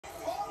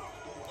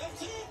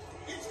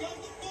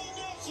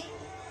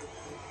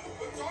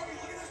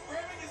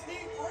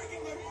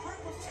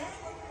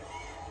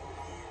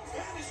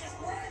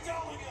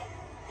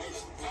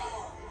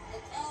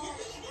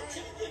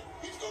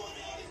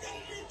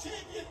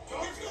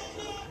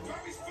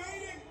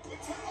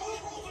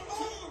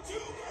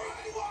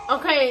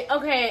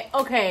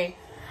Okay.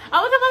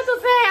 I was about to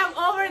say I'm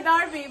over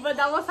Darby, but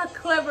that was a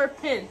clever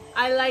pin.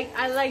 I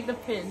like the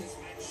pin.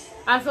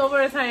 As over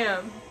as I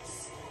am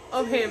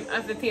of him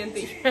as the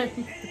TNT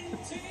champion.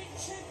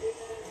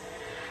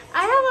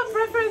 I have a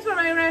preference for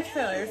my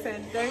wrestlers,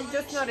 and they're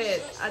just not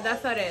it.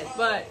 That's not it.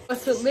 But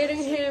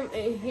submitting him,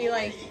 and he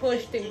like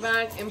pushed him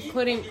back and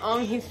put him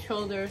on his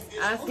shoulders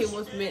as he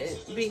was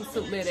being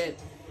submitted,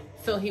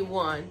 so he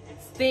won.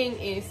 Sting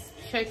is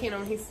checking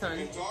on his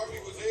son.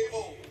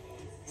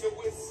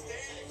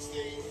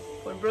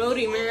 For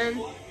Brody, man.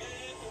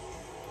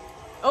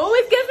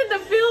 Always gets in the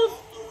feels.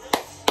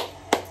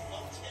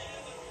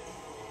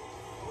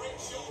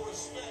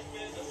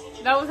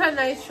 That was a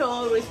nice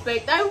show of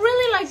respect. I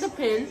really like the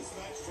pin.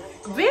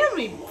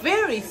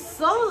 Very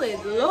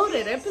solid,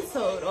 loaded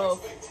episode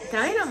of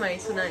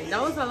Dynamite tonight.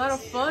 That was a lot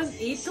of fun.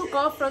 He took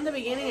off from the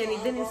beginning and he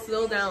didn't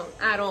slow down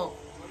at all.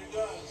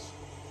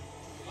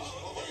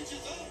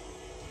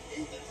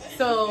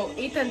 So,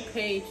 Ethan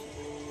Page.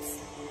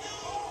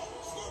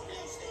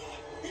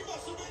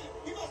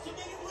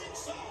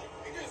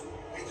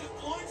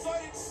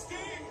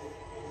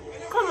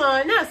 Come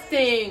on, not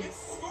Sting.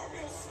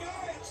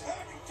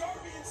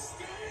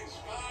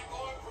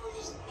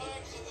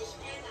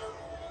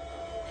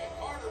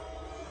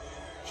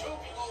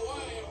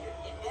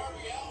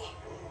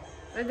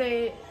 Are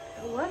they?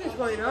 What is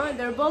going on?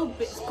 They're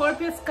both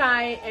Scorpio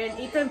Sky and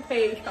Ethan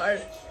Page are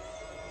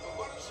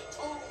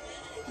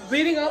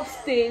beating up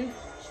Sting.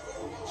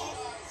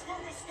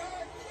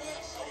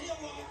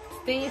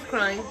 Sting is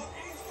crying.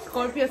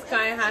 Scorpio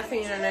Sky has him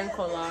in an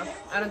ankle lock.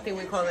 I don't think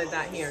we call it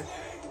that here.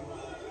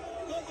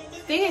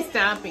 Sting is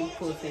stamping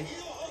pussy.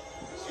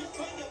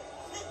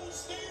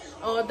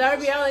 Oh,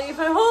 Darby Allin is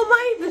like, hold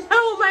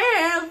my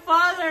hand,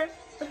 father.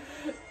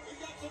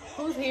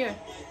 Who's here?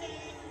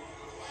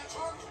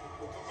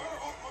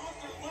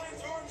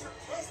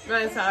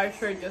 Lance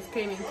Archer just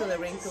came into the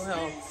ring to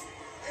help,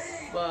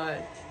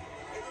 but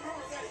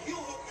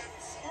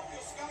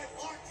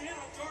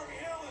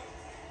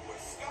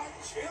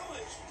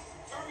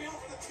Darby Allin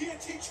for the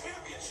TNT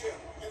Championship.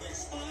 And they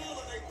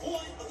smile and they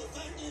point, but the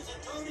fact is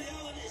that Darby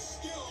Allin is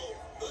still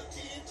the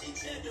TNT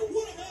Champion.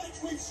 What a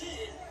match we've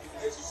seen.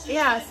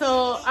 Yeah,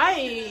 so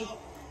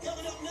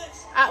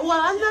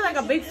well, I'm not like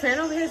a big fan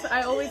of his.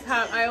 I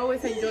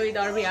always enjoy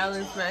Darby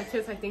Allin's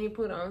matches. I think he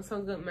put on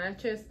some good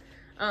matches.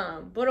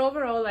 But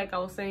overall, like I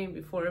was saying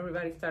before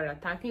everybody started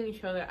attacking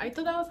each other, I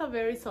thought that was a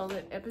very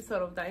solid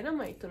episode of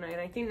Dynamite tonight.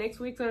 I think next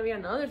week's gonna be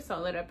another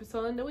solid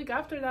episode, and the week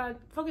after that,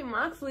 fucking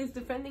Moxley is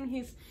defending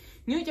his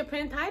New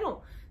Japan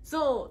title.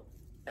 So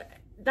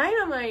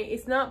Dynamite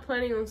is not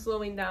planning on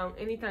slowing down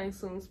anytime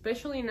soon,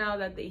 especially now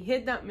that they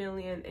hit that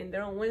million and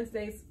they're on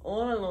Wednesdays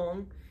all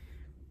along.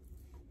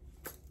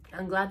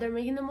 I'm glad they're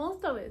making the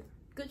most of it.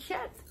 Good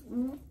shit.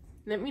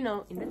 Let me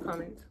know in the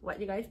comments what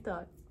you guys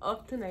thought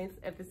of tonight's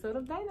episode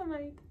of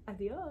Dynamite.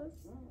 Adios.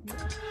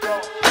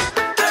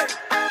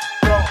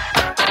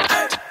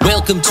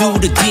 Welcome to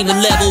the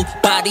demon level,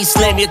 body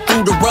slam you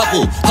through the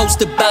rubble.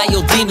 Hosted by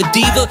your demon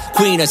diva,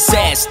 Queen of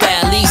Sass,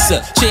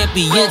 Stylisa.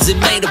 Champions and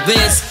main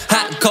events,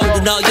 hot and cold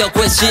and all your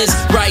questions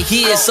right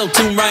here, so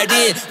tune right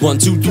in. 1,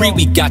 2, 3,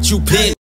 we got you pinned.